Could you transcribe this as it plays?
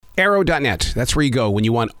Arrow.net. That's where you go when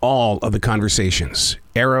you want all of the conversations.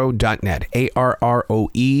 Arrow.net. ARROE.net.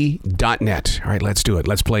 All right, let's do it.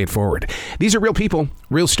 Let's play it forward. These are real people,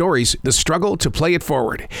 real stories, the struggle to play it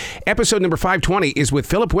forward. Episode number 520 is with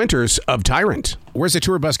Philip Winters of Tyrant. Where's the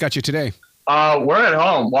tour bus got you today? We're at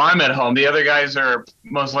home. Well, I'm at home. The other guys are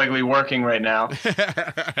most likely working right now.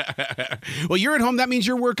 Well, you're at home. That means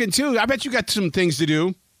you're working too. I bet you got some things to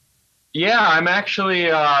do. Yeah, I'm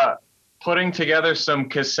actually putting together some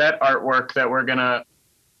cassette artwork that we're going to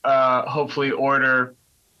hopefully order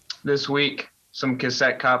this week. Some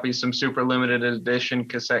cassette copies, some super limited edition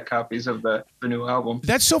cassette copies of the new album.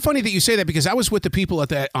 That's so funny that you say that, because I was with the people on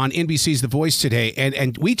NBC's The Voice today,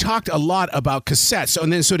 and we talked a lot about cassettes.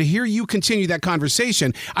 And then so to hear you continue that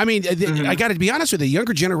conversation, I mean, I got to be honest with you, the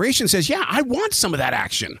younger generation says, yeah, I want some of that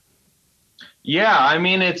action. Yeah, I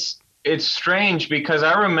mean, it's strange because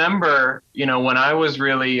I remember, when I was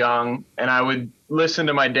really young and I would listen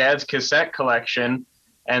to my dad's cassette collection,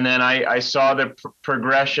 and then I saw the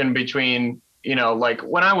progression between, like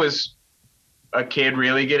when I was a kid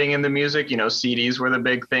really getting into music, CDs were the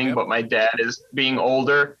big thing, yep. But my dad, is being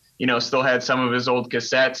older, still had some of his old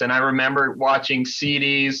cassettes. And I remember watching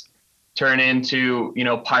CDs turn into,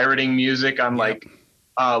 pirating music on like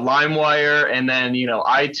LimeWire, and then,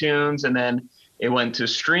 iTunes, and then it went to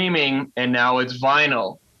streaming, and now it's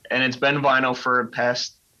vinyl, and it's been vinyl for the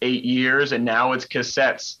past 8 years. And now it's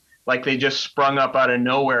cassettes. Like they just sprung up out of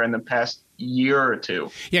nowhere in the past year or two.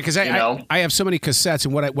 Yeah, because I have so many cassettes,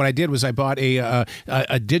 and what I did was I bought a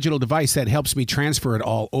digital device that helps me transfer it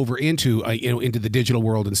all over into into the digital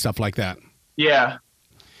world and stuff like that. Yeah.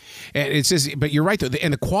 And it says, but you're right though,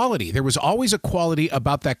 and the quality. There was always a quality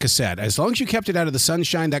about that cassette. As long as you kept it out of the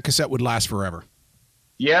sunshine, that cassette would last forever.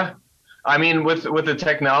 Yeah, I mean, with the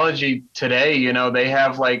technology today, they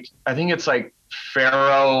have like, I think it's like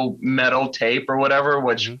ferro metal tape or whatever,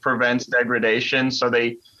 which prevents degradation, so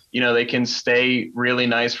they can stay really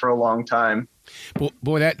nice for a long time.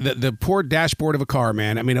 Boy, that the poor dashboard of a car,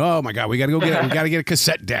 man. I mean, oh my God, we got to go get we got to get a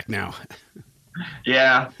cassette deck now.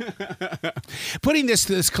 Yeah. Putting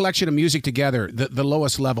this collection of music together, the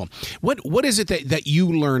lowest level. What is it that you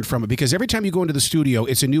learned from it? Because every time you go into the studio,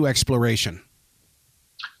 it's a new exploration.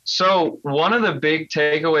 So one of the big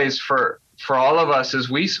takeaways for all of us is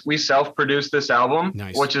we self-produced this album,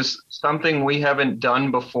 nice. Which is something we haven't done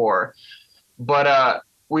before. But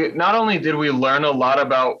we not only did we learn a lot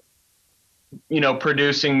about,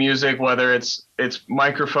 producing music, whether it's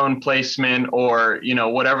microphone placement or,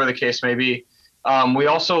 whatever the case may be. We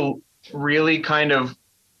also really kind of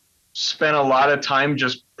spent a lot of time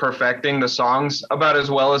just perfecting the songs about as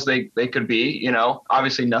well as they could be.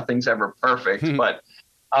 Obviously nothing's ever perfect, but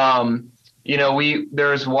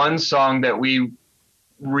there's one song that we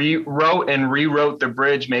rewrote the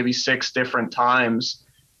bridge maybe 6 different times.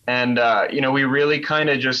 And, we really kind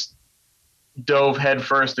of just dove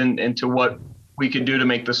headfirst into what we could do to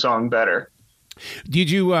make the song better. Did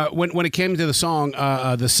you, when it came to the song,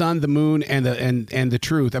 the sun, the moon, and the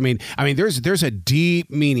truth? I mean, there's a deep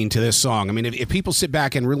meaning to this song. I mean, if people sit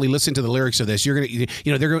back and really listen to the lyrics of this, they're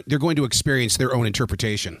going to experience their own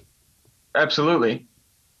interpretation. Absolutely.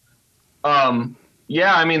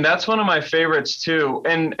 Yeah, I mean, that's one of my favorites too.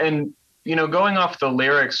 And going off the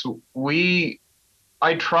lyrics,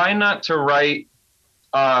 I try not to write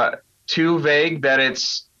too vague that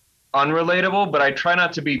it's unrelatable, but I try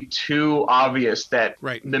not to be too obvious that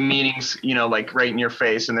the meaning's, like right in your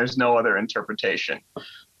face and there's no other interpretation.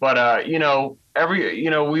 But, we kind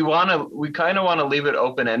of want to leave it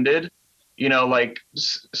open-ended. Like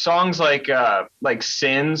songs like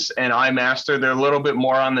Sins and I Master, they're a little bit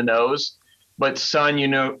more on the nose, but Sun,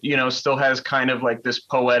 still has kind of like this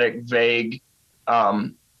poetic, vague,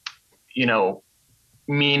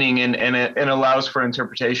 meaning and it allows for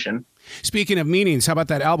interpretation. Speaking of meanings, how about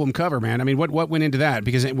that album cover, man? I mean, what went into that?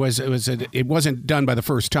 Because it wasn't done by the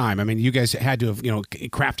first time. I mean, you guys had to have,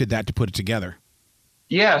 crafted that to put it together.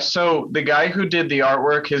 Yeah, so the guy who did the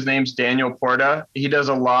artwork, his name's Daniel Porta. He does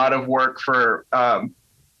a lot of work for,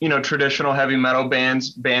 traditional heavy metal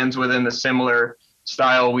bands within the similar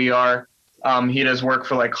style we are. He does work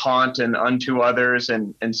for like Haunt and Unto Others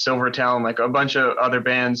and Silvertown, like a bunch of other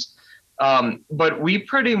bands. But we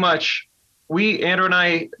pretty much, Andrew and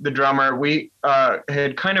I, the drummer, we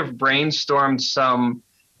had kind of brainstormed some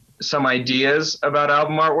ideas about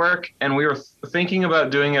album artwork, and we were thinking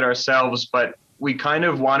about doing it ourselves, but we kind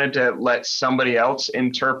of wanted to let somebody else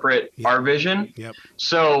interpret our vision. Yep.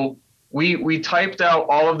 So we typed out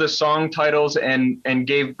all of the song titles and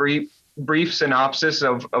gave brief synopsis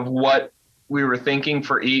of what we were thinking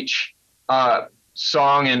for each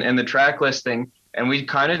song and the track listing. And we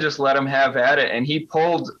kind of just let him have at it. And he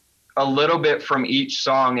pulled a little bit from each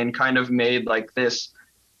song and kind of made like this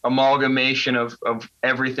amalgamation of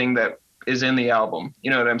everything that is in the album.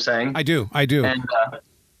 You know what I'm saying? I do. And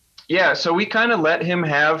yeah, so we kind of let him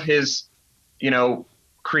have his,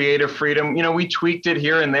 creative freedom. We tweaked it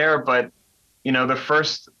here and there, but the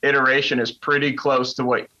first iteration is pretty close to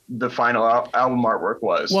what the final album artwork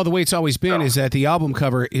was. Well, the way it's always been is that the album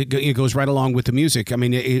cover, it goes right along with the music. I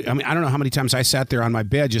mean, I don't know how many times I sat there on my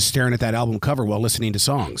bed just staring at that album cover while listening to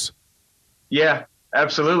songs. Yeah,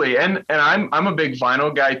 absolutely. And I'm a big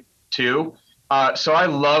vinyl guy too. So I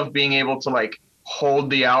love being able to like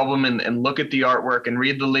hold the album and look at the artwork and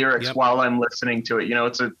read the lyrics while I'm listening to it.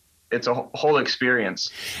 It's a whole experience.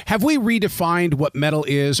 Have we redefined what metal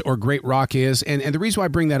is or great rock is? And the reason why I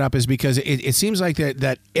bring that up is because it seems like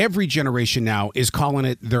that every generation now is calling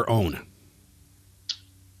it their own.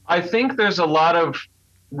 I think there's a lot of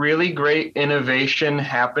really great innovation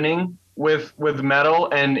happening with metal.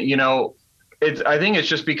 And, I think it's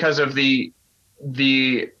just because of the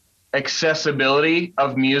accessibility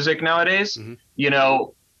of music nowadays. Mm-hmm.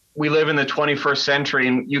 We live in the 21st century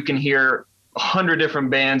and you can hear 100 different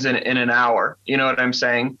bands in an hour. You know what I'm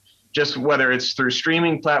saying? Just whether it's through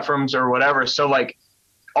streaming platforms or whatever. So like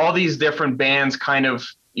all these different bands kind of,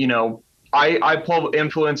 I pull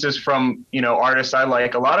influences from, artists I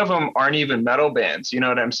like. A lot of them aren't even metal bands. You know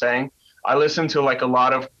what I'm saying? I listen to like a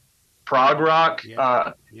lot of prog rock.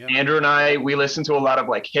 Andrew and I, we listen to a lot of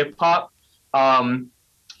like hip hop.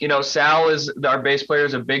 Sal our bass player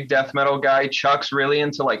is a big death metal guy. Chuck's really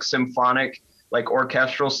into like symphonic, like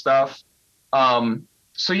orchestral stuff.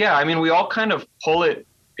 So yeah, I mean, we all kind of pull it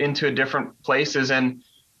into different places, and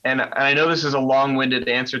I know this is a long-winded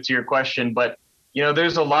answer to your question, but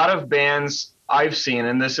there's a lot of bands I've seen,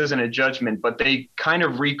 and this isn't a judgment, but they kind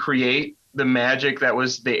of recreate the magic that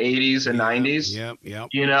was the 80s and 90s.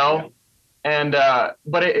 And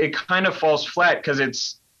but it kind of falls flat because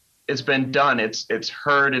it's been done, it's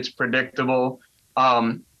heard, it's predictable.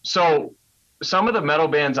 So some of the metal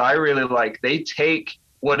bands I really like, they take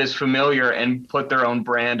what is familiar and put their own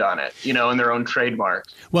brand on it, and their own trademark.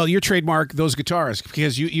 Well, your trademark, those guitars,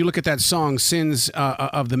 because you look at that song, Sins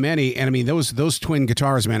of the Many, and I mean, those twin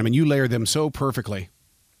guitars, man, I mean, you layer them so perfectly.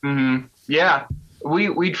 Mm-hmm. Yeah.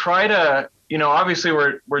 We try to, obviously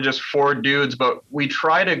we're just four dudes, but we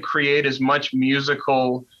try to create as much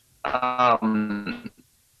musical,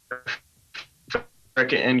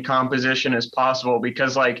 and composition as possible,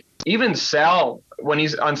 because like even Sal, when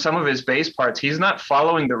he's on some of his bass parts, he's not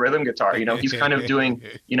following the rhythm guitar. He's kind of doing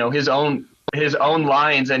his own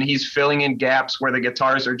lines, and he's filling in gaps where the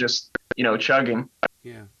guitars are just chugging.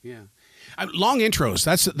 Long intros.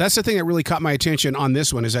 That's the thing that really caught my attention on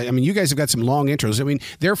this one. I mean, you guys have got some long intros. I mean,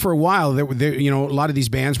 there for a while, a lot of these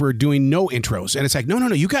bands were doing no intros, and it's like, no,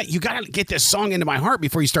 you got to get this song into my heart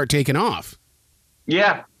before you start taking off.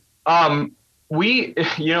 Yeah. We,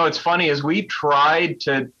 it's funny, is we tried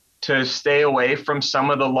to stay away from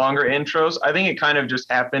some of the longer intros. I think it kind of just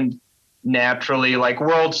happened naturally. Like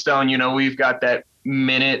World Stone, we've got that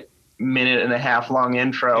minute and a half long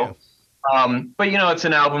intro. Yeah. But it's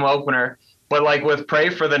an album opener. But like with Pray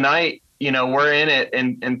for the Night, we're in it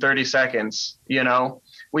in 30 seconds.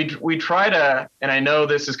 We try to, and I know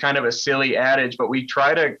this is kind of a silly adage, but we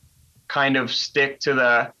try to kind of stick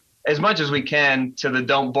to as much as we can to the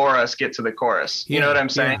 "Don't bore us, get to the chorus." You know what I'm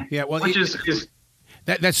saying? Yeah. Well, which is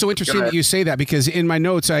that's so interesting that you say that, because in my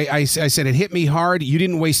notes I said it hit me hard. You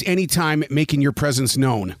didn't waste any time making your presence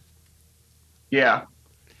known. Yeah.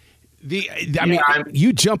 I mean,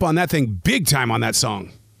 you jump on that thing big time on that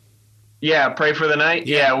song. Yeah, Pray for the Night.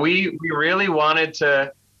 Yeah, we really wanted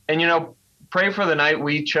to, and Pray for the Night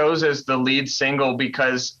we chose as the lead single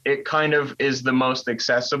because it kind of is the most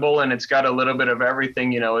accessible, and it's got a little bit of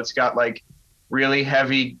everything. It's got like really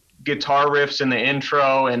heavy guitar riffs in the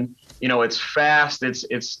intro, and it's fast,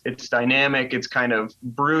 it's dynamic, it's kind of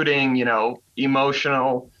brooding,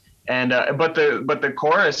 emotional, and but the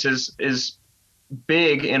chorus is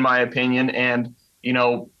big in my opinion, and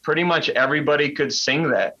pretty much everybody could sing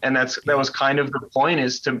that, and that was kind of the point,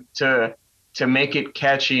 is to make it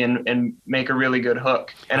catchy and make a really good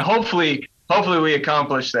hook. And hopefully we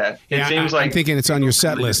accomplish that. It seems like, I'm thinking it's on your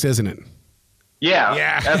set list, isn't it?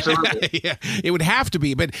 Yeah, absolutely. Yeah, it would have to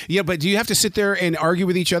be. But do you have to sit there and argue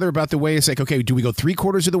with each other about the way it's like, okay, do we go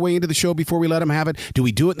 3/4 of the way into the show before we let them have it? Do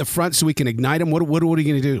we do it in the front so we can ignite them? What are you going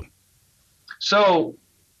to do? So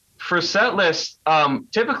for set list,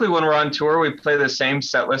 typically when we're on tour, we play the same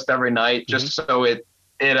set list every night, just so it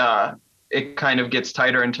kind of gets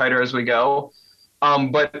tighter and tighter as we go.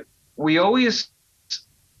 But we always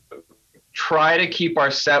try to keep our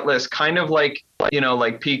set list kind of like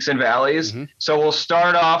like peaks and valleys. Mm-hmm. So we'll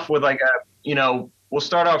start off with like we'll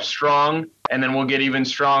start off strong, and then we'll get even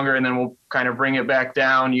stronger, and then we'll kind of bring it back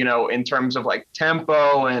down, in terms of like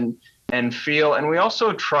tempo and feel. And we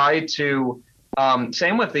also try to,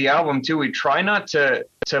 same with the album too, we try not to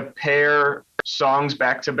pair songs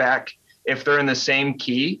back to back if they're in the same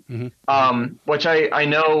key, which I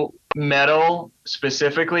know metal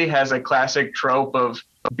specifically has a classic trope of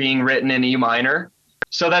being written in E minor.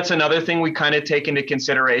 So that's another thing we kind of take into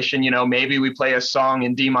consideration. Maybe we play a song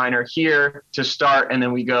in D minor here to start, and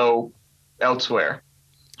then we go elsewhere,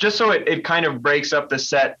 just so it kind of breaks up the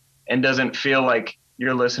set and doesn't feel like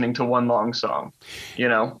you're listening to one long song,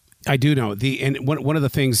 I do know and one of the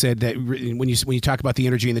things that when you talk about the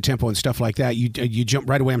energy and the tempo and stuff like that, you jump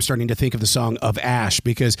right away. I'm starting to think of the song of Ash,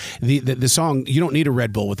 because the song, you don't need a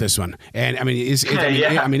Red Bull with this one, and I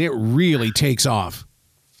mean it really takes off.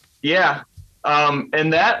 Yeah,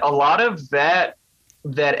 and that a lot of that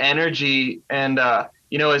energy, and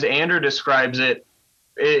as Andrew describes it,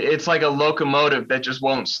 it's like a locomotive that just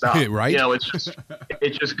won't stop. Right?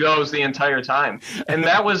 It just goes the entire time, and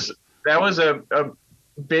that was a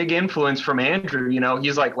big influence from Andrew.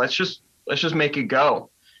 He's like, let's just make it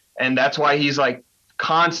go, and that's why he's like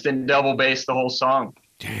constant double bass the whole song.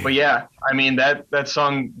 Dang. But yeah, I mean that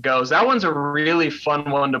song goes. That one's a really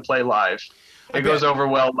fun one to play live. It goes over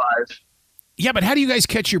well live. Yeah, but how do you guys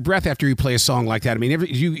catch your breath after you play a song like that? I mean,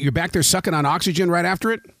 you're back there sucking on oxygen right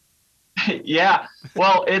after it? Yeah,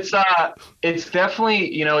 well, it's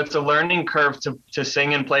definitely, it's a learning curve to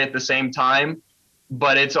sing and play at the same time,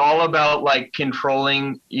 but it's all about like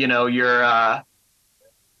controlling, your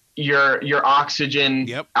oxygen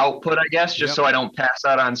output, I guess, just so I don't pass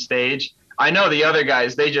out on stage. I know the other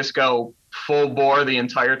guys, they just go full bore the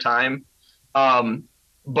entire time.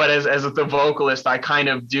 But as the vocalist, I kind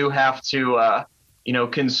of do have to,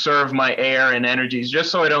 conserve my air and energies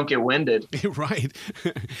just so I don't get winded. Right.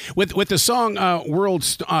 With the song World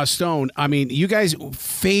Stone, I mean, you guys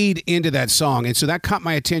fade into that song. And so that caught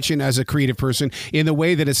my attention as a creative person in the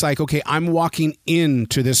way that it's like, okay, I'm walking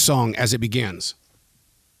into this song as it begins.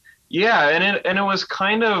 Yeah. And it was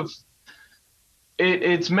kind of,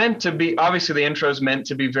 it's meant to be, obviously the intro is meant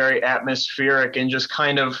to be very atmospheric and just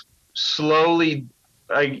kind of slowly,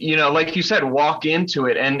 like you said, walk into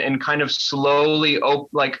it and kind of slowly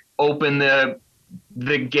open the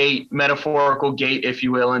gate, metaphorical gate, if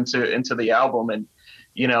you will, into the album, and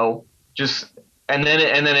just and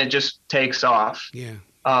then it just takes off. Yeah.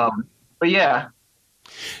 But yeah.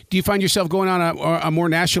 Do you find yourself going on a more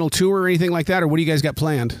national tour or anything like that, or what do you guys got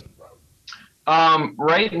planned?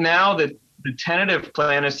 Right now, the tentative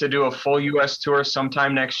plan is to do a full U.S. tour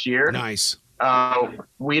sometime next year. Nice.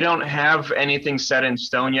 We don't have anything set in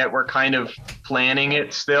stone yet. We're kind of planning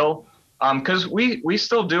it still, because we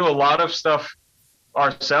still do a lot of stuff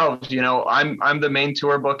ourselves. I'm the main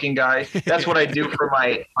tour booking guy. That's what I do for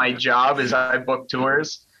my job, is I book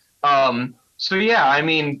tours. So yeah, I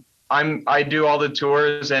mean, I do all the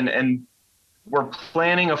tours, and we're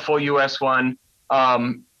planning a full U.S. one,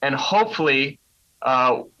 and hopefully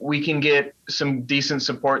we can get some decent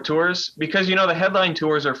support tours, because the headline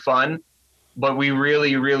tours are fun, but we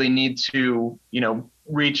really, really need to,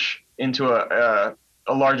 reach into a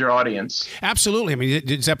larger audience. Absolutely. I mean,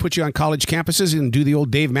 does that put you on college campuses and do the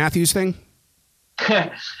old Dave Matthews thing?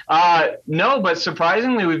 No, but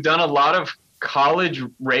surprisingly, we've done a lot of college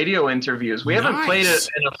radio interviews. We haven't played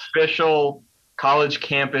an official college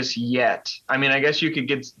campus yet. I mean, I guess you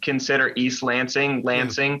could consider East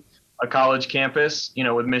Lansing a college campus,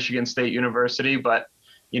 with Michigan State University, but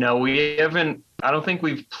we haven't. I don't think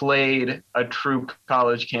we've played a true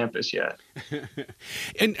college campus yet.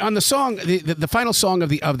 And on the song, the final song of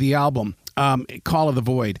the album, "Call of the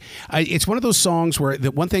Void," it's one of those songs where the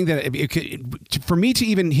one thing that for me to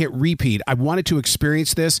even hit repeat, I wanted to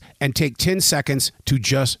experience this and take 10 seconds to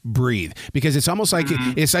just breathe, because it's almost like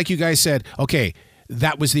it's like you guys said, okay,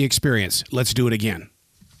 that was the experience. Let's do it again.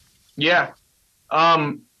 Yeah,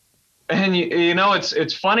 and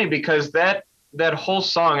it's funny because that whole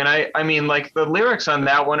song, and I mean, like, the lyrics on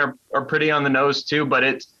that one are pretty on the nose too, but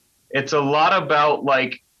it's a lot about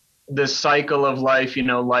like the cycle of life,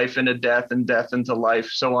 life into death and death into life,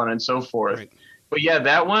 so on and so forth. Right. But yeah,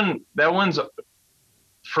 that one's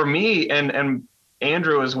for me and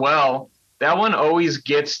Andrew as well. That one always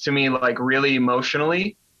gets to me like really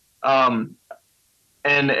emotionally. And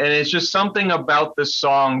it's just something about the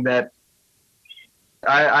song that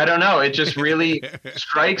I don't know. It just really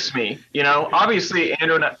strikes me, Obviously,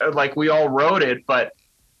 Andrew and I, like, we all wrote it, but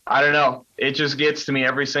I don't know. It just gets to me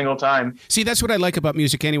every single time. See, that's what I like about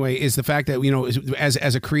music anyway, is the fact that,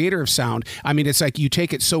 as a creator of sound, I mean, it's like you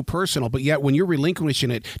take it so personal, but yet when you're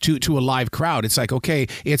relinquishing it to a live crowd, it's like, okay,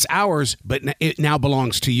 it's ours, but it now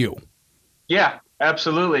belongs to you. Yeah,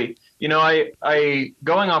 absolutely. I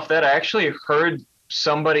going off that, I actually heard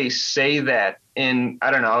somebody say that I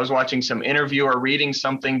don't know, I was watching some interview or reading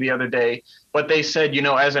something the other day, but they said,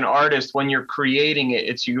 as an artist, when you're creating it,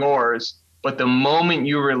 it's yours. But the moment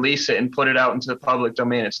you release it and put it out into the public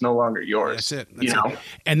domain, it's no longer yours. That's it. That's it.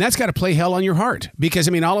 And that's got to play hell on your heart, because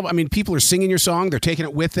people are singing your song, they're taking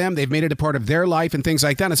it with them, they've made it a part of their life and things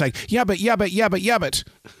like that. And it's like, yeah, but.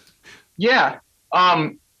 Yeah.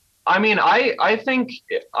 I think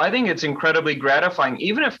it's incredibly gratifying,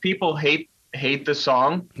 even if people hate the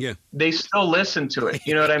song. Yeah, they still listen to it.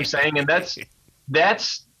 You know what I'm saying? And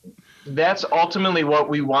that's ultimately what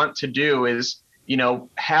we want to do is,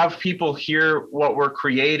 have people hear what we're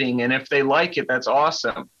creating, and if they like it, that's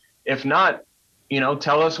awesome. If not,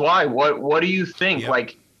 tell us why. What do you think? Yep.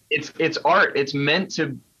 Like, it's art. It's meant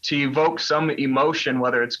to evoke some emotion,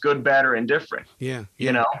 whether it's good, bad, or indifferent. Yeah.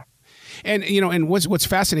 And and what's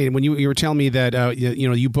fascinating when you were telling me that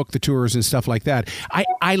you book the tours and stuff like that,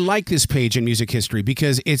 I like this page in music history,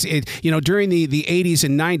 because it's during the 80s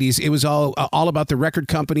and 90s, it was all about the record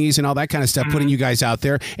companies and all that kind of stuff, putting you guys out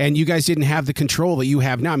there, and you guys didn't have the control that you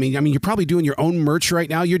have now. I mean you're probably doing your own merch right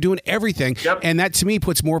now, you're doing everything. Yep. And that to me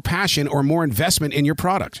puts more passion or more investment in your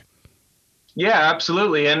product. Yeah,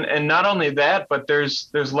 absolutely. And not only that, but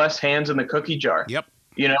there's less hands in the cookie jar. Yep.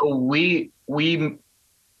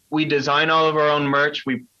 We design all of our own merch.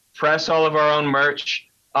 We press all of our own merch.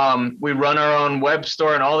 We run our own web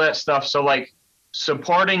store and all that stuff. So like,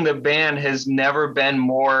 supporting the band has never been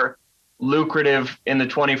more lucrative in the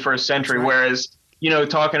 21st century. Right. Whereas,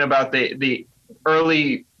 talking about the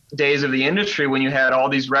early days of the industry, when you had all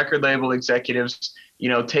these record label executives,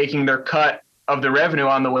 taking their cut of the revenue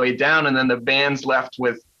on the way down, and then the band's left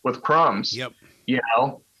with crumbs. Yep.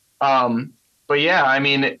 But yeah, I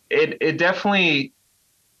mean, it definitely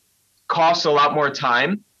costs a lot more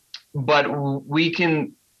time, but we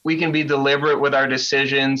can be deliberate with our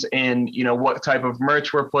decisions and what type of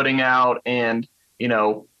merch we're putting out, and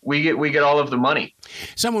we get all of the money,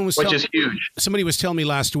 which is huge. Somebody was telling me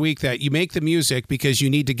last week that you make the music because you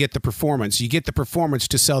need to get the performance. You get the performance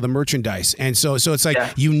to sell the merchandise, and so it's like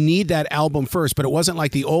you need that album first. But it wasn't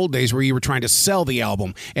like the old days where you were trying to sell the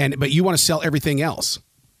album, but you want to sell everything else.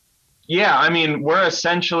 Yeah, I mean, we're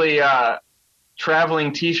essentially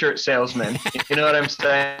traveling T-shirt salesman. You know what I'm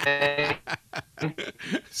saying?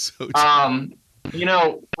 So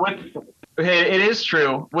it is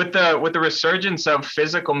true with the resurgence of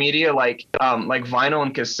physical media like vinyl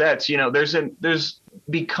and cassettes. There's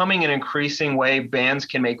becoming an increasing way bands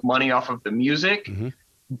can make money off of the music,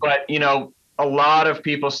 but a lot of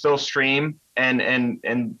people still stream and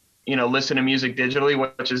listen to music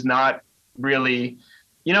digitally, which is not really.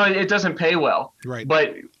 It doesn't pay well. Right.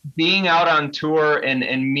 But being out on tour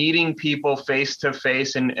and meeting people face to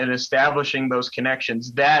face and establishing those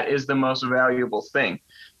connections, that is the most valuable thing,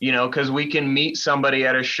 because we can meet somebody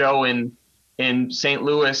at a show in St.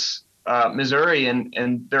 Louis, Missouri,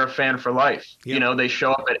 and they're a fan for life. Yep. They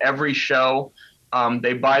show up at every show.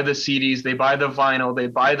 They buy the CDs, they buy the vinyl, they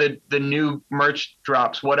buy the new merch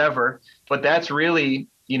drops, whatever. But that's really,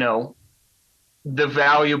 the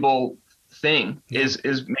valuable thing is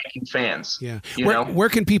making fans. Yeah. Where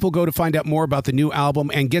can people go to find out more about the new album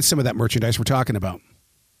and get some of that merchandise we're talking about?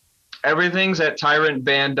 Everything's at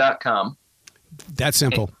tyrantband.com. That's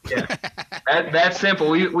simple. Yeah. That's simple.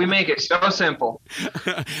 We make it so simple.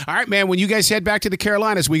 All right, man. When you guys head back to the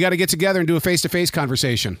Carolinas, we got to get together and do a face-to-face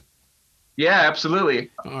conversation. Yeah, absolutely.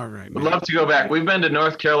 All right, man. Would love to go back. We've been to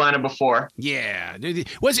North Carolina before. Yeah.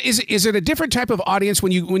 Is it a different type of audience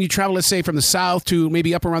when you travel, let's say, from the South to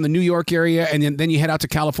maybe up around the New York area, and then you head out to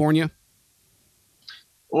California?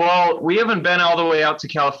 Well, we haven't been all the way out to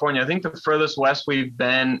California. I think the furthest west we've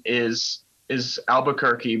been is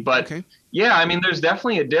Albuquerque. But okay. Yeah, I mean, there's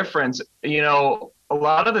definitely a difference. A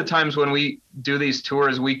lot of the times when we do these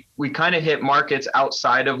tours, we kind of hit markets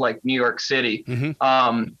outside of like New York City,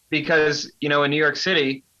 because in New York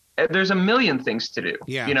City there's a million things to do.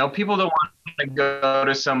 Yeah. People don't want to go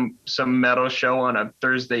to some metal show on a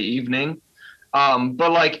Thursday evening,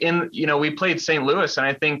 but like we played St. Louis, and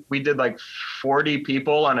I think we did like 40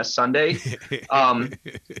 people on a Sunday.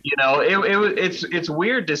 It's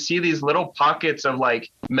weird to see these little pockets of like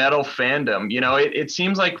metal fandom. It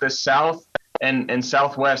seems like the South and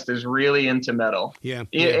Southwest is really into metal. Yeah.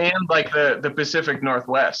 And like the Pacific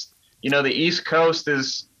Northwest. The East Coast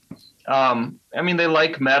is, they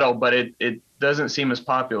like metal, but doesn't seem as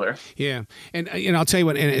popular. Yeah. And I'll tell you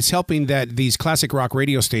what, and it's helping that these classic rock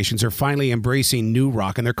radio stations are finally embracing new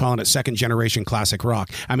rock, and they're calling it second generation classic rock.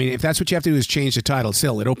 I mean, if that's what you have to do is change the title,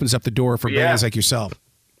 still, it opens up the door for bands like yourself.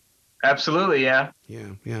 Absolutely, yeah.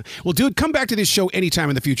 Yeah. Well, dude, come back to this show anytime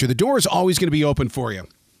in the future. The door is always going to be open for you.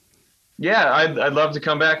 Yeah, I'd love to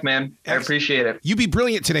come back, man. I appreciate it. You be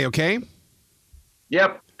brilliant today, okay?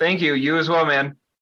 Yep. Thank you. You as well, man.